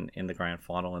Warrington in the grand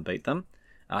final and beat them.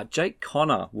 Jake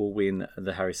Connor will win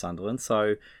the Harry Sunderland.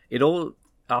 So,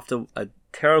 after a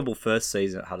terrible first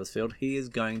season at Huddersfield, he is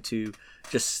going to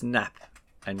just snap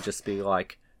and just be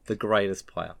like the greatest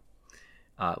player.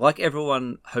 Like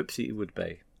everyone hopes he would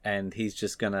be. And he's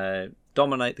just going to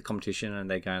dominate the competition and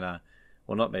they're going to,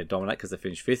 well, not maybe dominate because they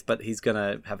finished 5th, but he's going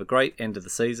to have a great end of the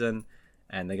season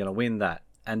and they're going to win that.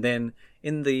 And then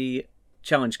in the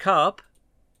Challenge Cup,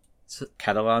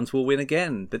 Catalans will win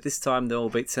again, but this time they'll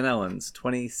beat St Helens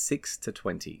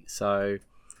 26-20. So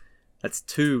that's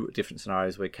 2 different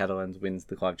scenarios where Catalans wins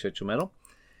the Clive Churchill medal.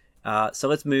 So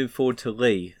let's move forward to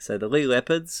Leigh. So the Leigh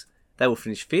Leopards, they will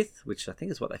finish 5th, which I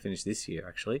think is what they finished this year,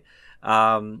 actually.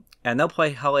 And they'll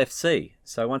play Hull FC.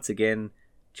 So once again,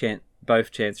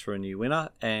 both chance for a new winner,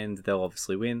 and they'll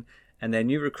obviously win. And their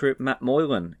new recruit, Matt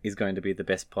Moylan, is going to be the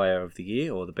best player of the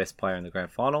year, or the best player in the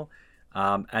grand final.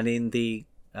 And in the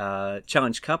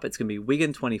Challenge Cup, it's going to be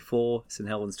Wigan 24, St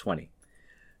Helens 20.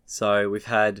 So we've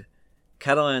had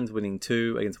Catalans winning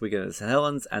 2 against Wigan and St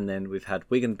Helens, and then we've had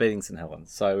Wigan beating St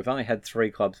Helens. So we've only had 3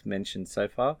 clubs mentioned so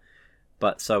far.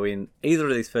 But so in either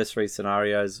of these first 3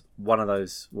 scenarios, one of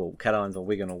those, well, Catalans or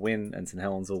Wigan will win, and St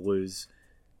Helens will lose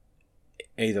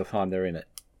either time they're in it.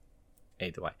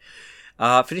 Either way.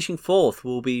 Finishing 4th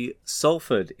will be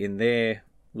Salford in their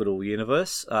little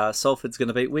universe. Salford's going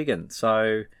to beat Wigan,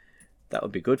 so that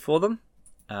would be good for them.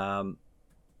 And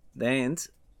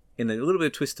in a little bit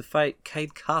of twist of fate,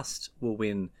 Cade Cust will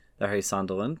win the Harry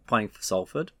Sunderland, playing for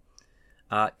Salford.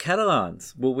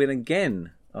 Catalans will win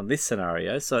again on this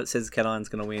scenario, so it says Catalans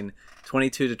going to win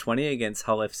 22-20 against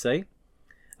Hull FC.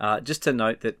 Just to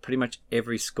note that pretty much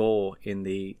every score in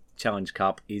the Challenge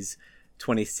Cup is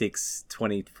 26,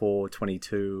 24,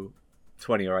 22,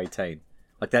 20 or 18.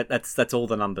 Like that's all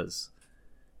the numbers.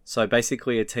 So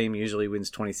basically a team usually wins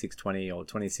 26-20 or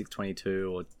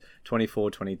 26-22 or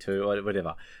 24-22 or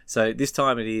whatever. So this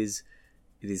time it is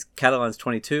Catalans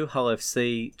 22, Hull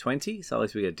FC 20. So at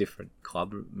least we get a different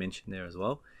club mentioned there as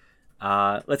well.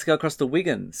 Let's go across to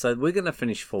Wigan. So we're going to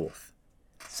finish 4th.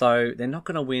 So they're not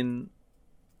going to win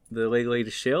the League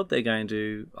Leaders Shield. They're going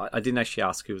to... I didn't actually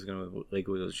ask who was going to win League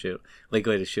Leaders Shield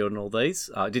and all these.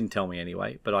 It didn't tell me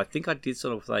anyway. But I think I did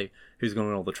sort of say who's going to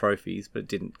win all the trophies, but it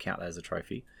didn't count as a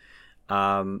trophy.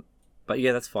 But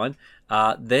yeah, that's fine.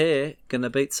 They're going to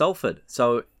beat Salford.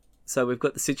 So we've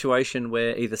got the situation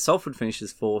where either Salford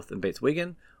finishes 4th and beats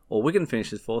Wigan, or Wigan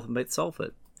finishes 4th and beats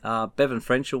Salford. Bevan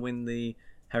French will win the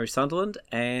Harry Sunderland,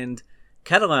 and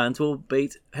Catalans will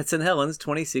beat St Helens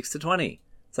 26-20.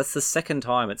 So that's the second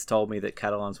time it's told me that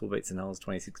Catalans will beat St Helens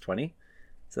 26-20.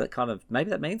 So that kind of, maybe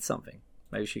that means something.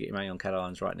 Maybe you should get your money on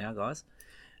Catalans right now, guys.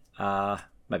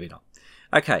 Maybe not.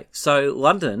 Okay, so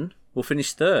London will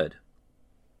finish 3rd.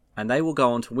 And they will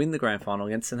go on to win the grand final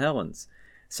against St Helens.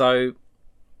 So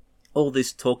all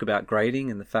this talk about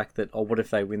grading and the fact that, what if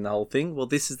they win the whole thing? Well,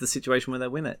 this is the situation where they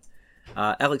win it.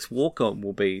 Alex Walker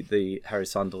will be the Harry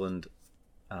Sunderland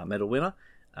medal winner.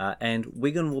 And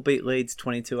Wigan will beat Leeds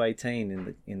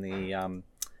 22-18 in the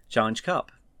Challenge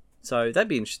Cup. So that'd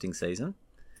be an interesting season.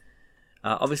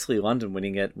 Obviously, London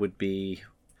winning it would be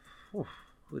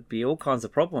all kinds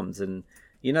of problems. And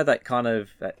you know that kind of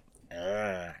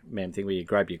thing where you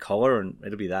grab your collar, and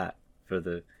it'll be that for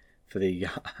the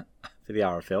for the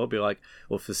RFL. It'd be like,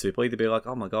 or for Super League, they'd be like,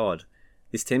 oh my god,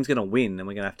 this team's going to win and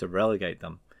we're going to have to relegate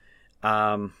them.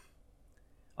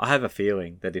 I have a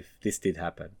feeling that if this did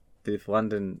happen, that if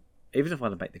London, even if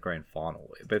London make the grand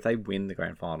final, but if they win the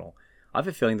grand final, I have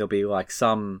a feeling there'll be like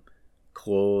some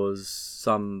clause,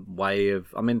 some way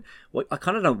of... I mean, I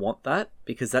kind of don't want that,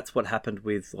 because that's what happened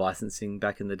with licensing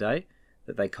back in the day,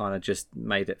 that they kind of just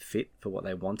made it fit for what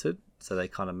they wanted, so they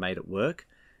kind of made it work.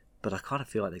 But I kind of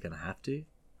feel like they're going to have to,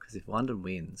 because if London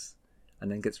wins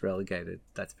and then gets relegated,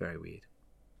 that's very weird.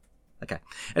 Okay.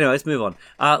 Anyway, let's move on.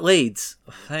 Leeds.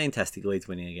 Fantastic Leeds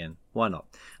winning again. Why not?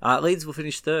 Leeds will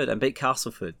finish third and beat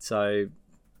Castleford. So,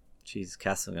 geez,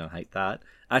 Castle are going to hate that.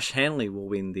 Ash Hanley will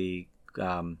win the,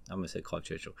 I'm going to say Clive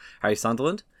Churchill, Harry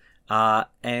Sunderland.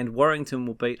 And Warrington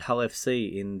will beat Hull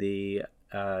FC in the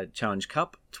Challenge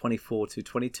Cup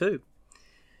 24-22.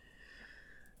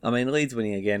 I mean, Leeds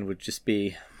winning again would just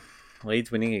be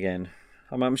Leeds winning again.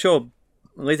 I'm sure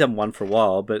Leeds haven't won for a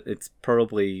while, but it's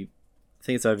probably... I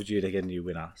think it's overdue to get a new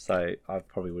winner, so I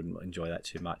probably wouldn't enjoy that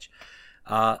too much.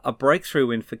 A breakthrough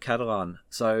win for Catalan.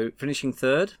 So finishing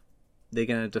third, they're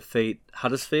going to defeat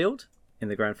Huddersfield in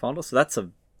the grand final. So that's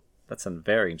a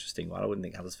very interesting one. I wouldn't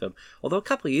think Huddersfield, although a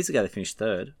couple of years ago they finished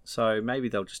third, so maybe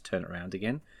they'll just turn it around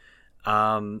again.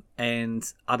 And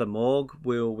Udder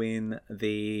will win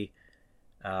the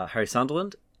Harry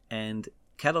Sunderland, and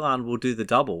Catalan will do the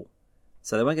double.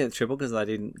 So they won't get the triple because they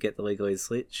didn't get the League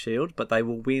Leaders Shield, but they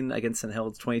will win against St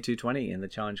Helens 22-20 in the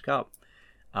Challenge Cup.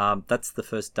 That's the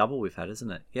first double we've had, isn't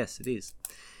it? Yes, it is.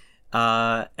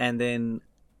 And then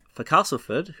for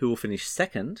Castleford, who will finish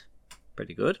second,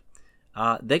 pretty good,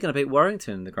 they're going to beat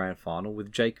Warrington in the grand final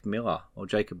with Jacob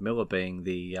Miller being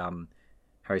the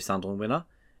Harry Sunderland winner.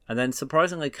 And then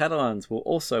surprisingly, Catalans will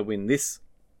also win this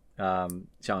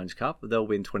Challenge Cup. They'll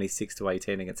win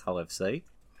 26-18 against Hull FC.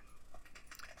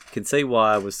 Can see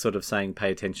why I was sort of saying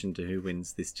pay attention to who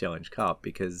wins this Challenge Cup,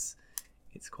 because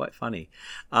it's quite funny.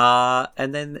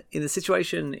 And then in the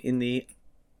situation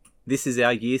this is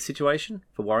our year situation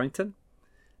for Warrington,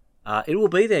 it will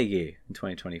be their year in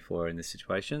 2024 in this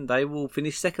situation. They will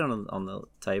finish second on the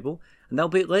table, and they'll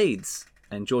beat Leeds,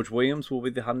 and George Williams will be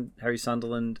the Harry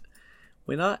Sunderland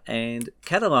winner, and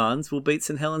Catalans will beat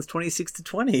St Helens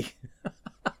 26-20.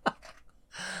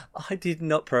 I did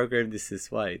not program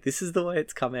this way. This is the way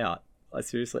it's come out.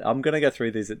 Seriously, I'm going to go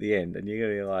through these at the end, and you're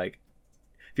going to be like,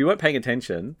 if you weren't paying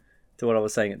attention to what I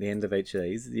was saying at the end of each of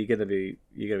these, you're going to be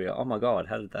like, oh my god,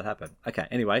 how did that happen? Okay,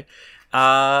 anyway,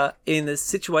 in the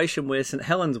situation where St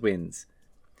Helens wins,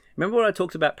 remember what I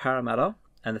talked about Parramatta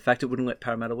and the fact it wouldn't let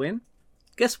Parramatta win?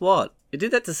 Guess what? It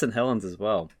did that to St Helens as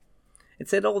well. It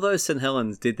said although St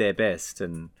Helens did their best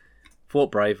and fought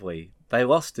bravely, they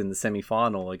lost in the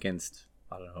semi-final against...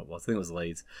 I don't know what it was. I think it was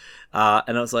Leeds.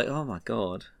 And I was like, oh my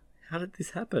god, how did this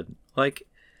happen? Like,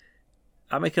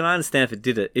 I mean, can I understand if it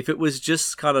did it? If it was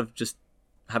just kind of just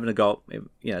having a go,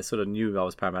 you know, sort of knew I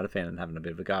was a Parramatta fan and having a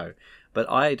bit of a go. But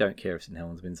I don't care if St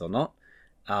Helens wins or not.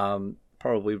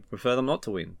 Probably prefer them not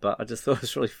to win. But I just thought it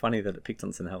was really funny that it picked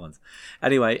on St Helens.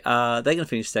 Anyway, they're going to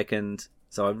finish second.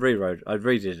 So I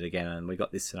redid it again and we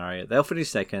got this scenario. They'll finish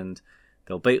second.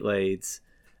 They'll beat Leeds.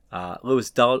 Lewis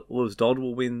Dodd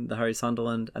will win the Harry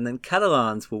Sunderland, and then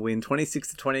Catalans will win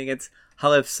 26-20 against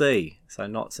Hull FC. So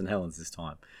not St Helens this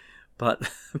time, but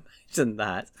imagine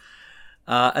that.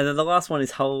 And then the last one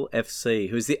is Hull FC,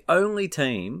 who's the only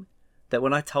team that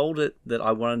when I told it that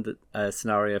I wanted a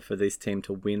scenario for this team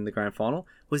to win the grand final,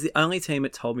 was the only team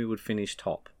it told me would finish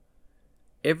top.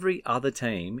 Every other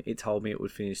team it told me it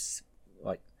would finish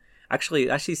it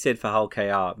actually said for Hull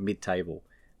KR mid-table,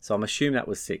 so I'm assuming that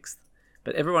was 6th.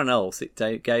 But everyone else, it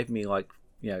gave me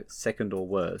second or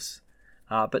worse.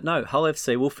 But no, Hull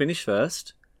FC will finish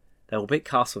first. They will beat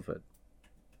Castleford.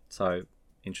 So,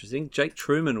 interesting. Jake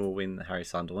Truman will win the Harry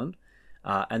Sunderland.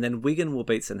 And then Wigan will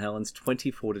beat St Helens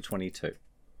 24-22.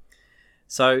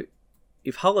 So,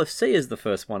 if Hull FC is the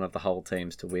first one of the Hull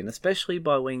teams to win, especially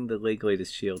by winning the League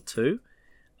Leaders Shield too,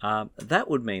 that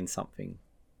would mean something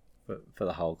for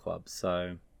the Hull club.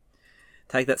 So,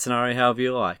 take that scenario however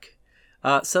you like.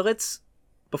 So let's...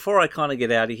 Before I kind of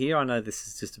get out of here, I know this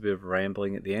is just a bit of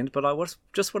rambling at the end, but I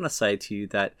just want to say to you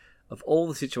that of all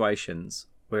the situations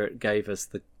where it gave us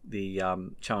the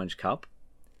Challenge Cup,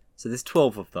 so there's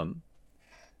 12 of them,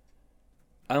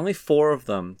 only 4 of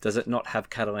them does it not have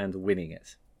Catalans winning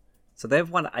it. So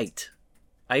they've won 8.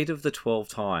 8 of the 12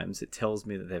 times it tells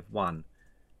me that they've won.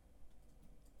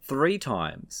 3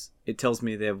 times it tells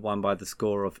me they've won by the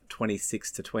score of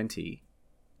 26-20.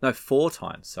 No, 4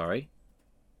 times, sorry.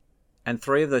 And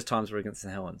 3 of those times were against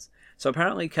St Helens. So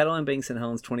apparently Catalan being St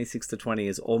Helens 26-20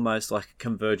 is almost like a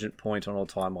convergent point on all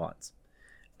timelines.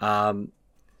 Hull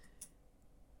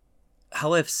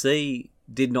FC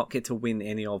did not get to win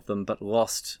any of them, but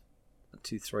lost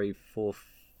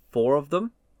 4 of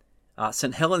them.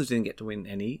 St Helens didn't get to win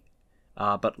any,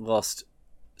 but lost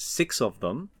 6 of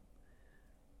them.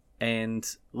 And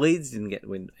Leeds didn't get to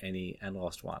win any and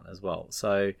lost 1 as well.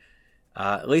 So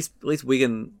at least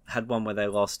Wigan had 1 where they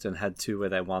lost and had 2 where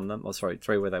they won them.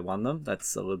 3 where they won them.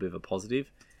 That's a little bit of a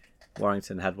positive.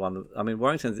 Warrington had 1. I mean,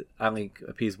 Warrington only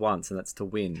appears once, and that's to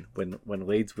win. When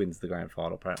Leeds wins the grand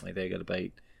final, apparently they're going to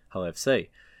beat Hull FC.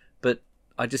 But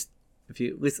if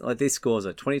you listen, like these scores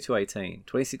are 22-18,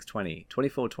 26-20,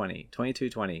 24-20,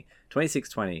 22-20,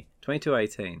 26-20,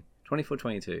 22-18,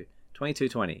 24-22,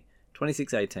 22-20,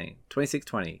 26-18,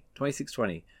 26-20,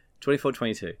 26-20,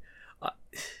 24-22.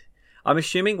 I'm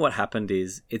assuming what happened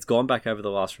is it's gone back over the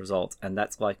last result, and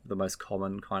that's like the most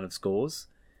common kind of scores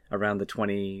around the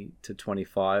 20 to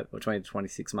 25 or 20 to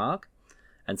 26 mark.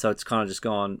 And so it's kind of just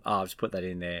gone, I'll just put that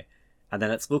in there. And then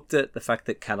it's looked at the fact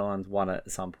that Catalans won it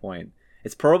at some point.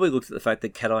 It's probably looked at the fact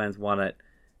that Catalans won it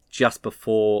just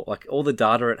before, like all the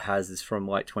data it has is from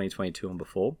like 2022 and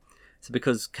before. So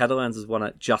because Catalans has won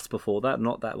it just before that,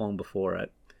 not that long before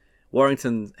it,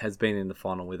 Warrington has been in the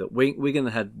final with it. Wigan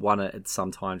had won it at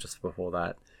some time just before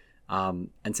that. And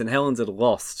St Helens had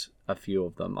lost a few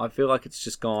of them. I feel like it's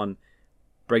just gone,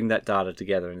 bring that data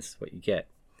together and this is what you get.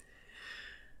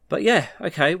 But yeah,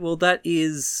 okay, well that's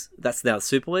now the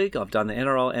Super League. I've done the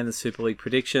NRL and the Super League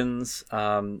predictions.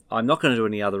 I'm not going to do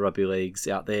any other rugby leagues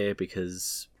out there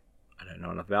because I don't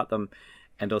know enough about them.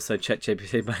 And also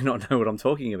ChatGPT may not know what I'm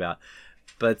talking about.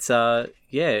 But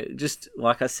yeah, just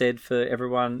like I said, for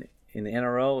everyone in the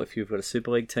NRL, if you've got a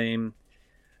Super League team,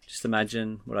 just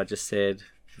imagine what I just said.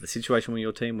 For the situation when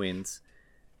your team wins,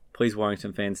 please,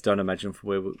 Warrington fans, don't imagine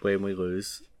for when we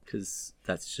lose, because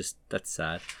that's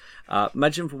sad.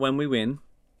 Imagine for when we win.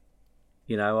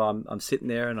 You know, I'm sitting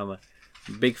there and I'm a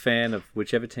big fan of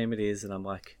whichever team it is, and I'm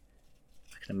like,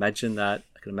 I can imagine that.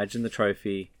 I can imagine the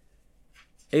trophy,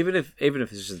 even if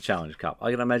it's just a Challenge Cup.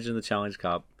 I can imagine the Challenge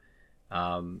Cup.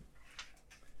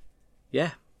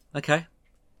 Yeah, okay.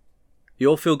 You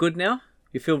all feel good now?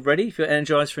 You feel ready? You feel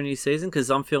energized for a new season?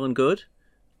 Because I'm feeling good.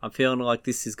 I'm feeling like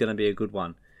this is going to be a good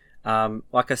one.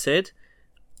 Like I said,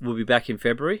 we'll be back in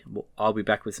February. I'll be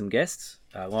back with some guests,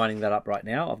 lining that up right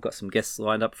now. I've got some guests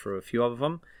lined up for a few of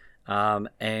them.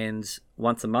 And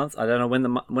once a month, I don't know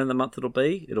when the month it'll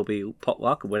be. It'll be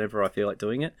potluck or whenever I feel like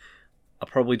doing it. I'll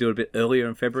probably do it a bit earlier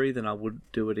in February than I would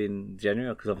do it in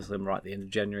January, because obviously I'm right at the end of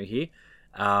January here.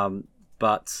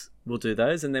 But we'll do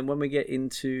those. And then when we get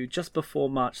into just before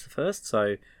March the 1st,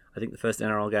 so I think the first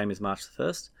NRL game is March the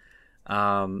 1st,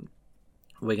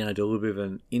 we're going to do a little bit of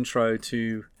an intro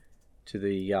to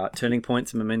the Turning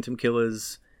Points and Momentum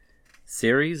Killers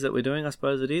series that we're doing, I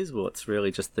suppose it is. Well, it's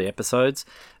really just the episodes.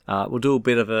 We'll do a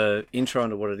bit of an intro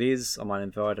into what it is. I might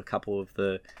invite a couple of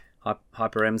the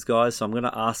Hyper M's guys. So I'm going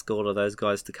to ask all of those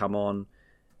guys to come on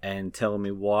and tell me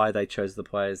why they chose the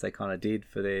players they kind of did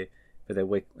for their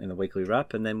week in the weekly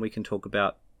wrap, and then we can talk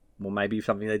about, well, maybe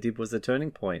something they did was a turning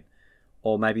point,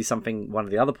 or maybe something one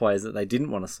of the other players that they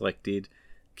didn't want to select did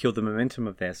killed the momentum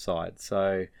of their side.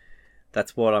 So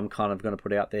that's what I'm kind of going to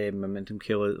put out there: momentum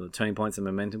killers, or turning points and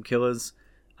momentum killers,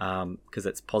 because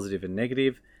it's positive and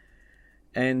negative.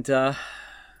 And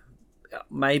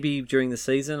maybe during the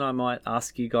season, I might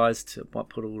ask you guys to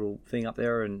put a little thing up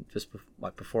there, and just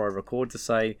like before I record, to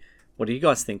say, what do you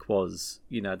guys think was,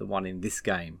 the one in this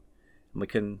game? And we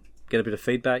can get a bit of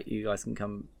feedback. You guys can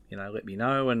come, let me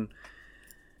know. And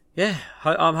yeah,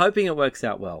 I'm hoping it works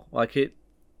out well. Like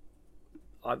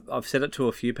I've said it to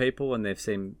a few people, and they've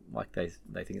seemed like they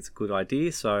think it's a good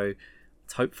idea. So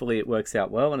hopefully it works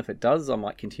out well. And if it does, I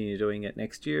might continue doing it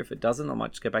next year. If it doesn't, I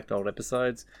might just go back to old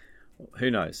episodes.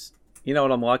 Who knows? You know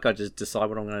what I'm like. I just decide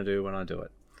what I'm going to do when I do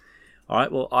it. All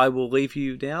right. Well, I will leave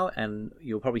you now, and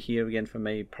you'll probably hear again from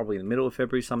me probably in the middle of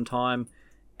February sometime.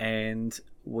 And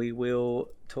we will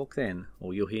talk then,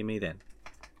 or you'll hear me then.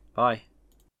 Bye.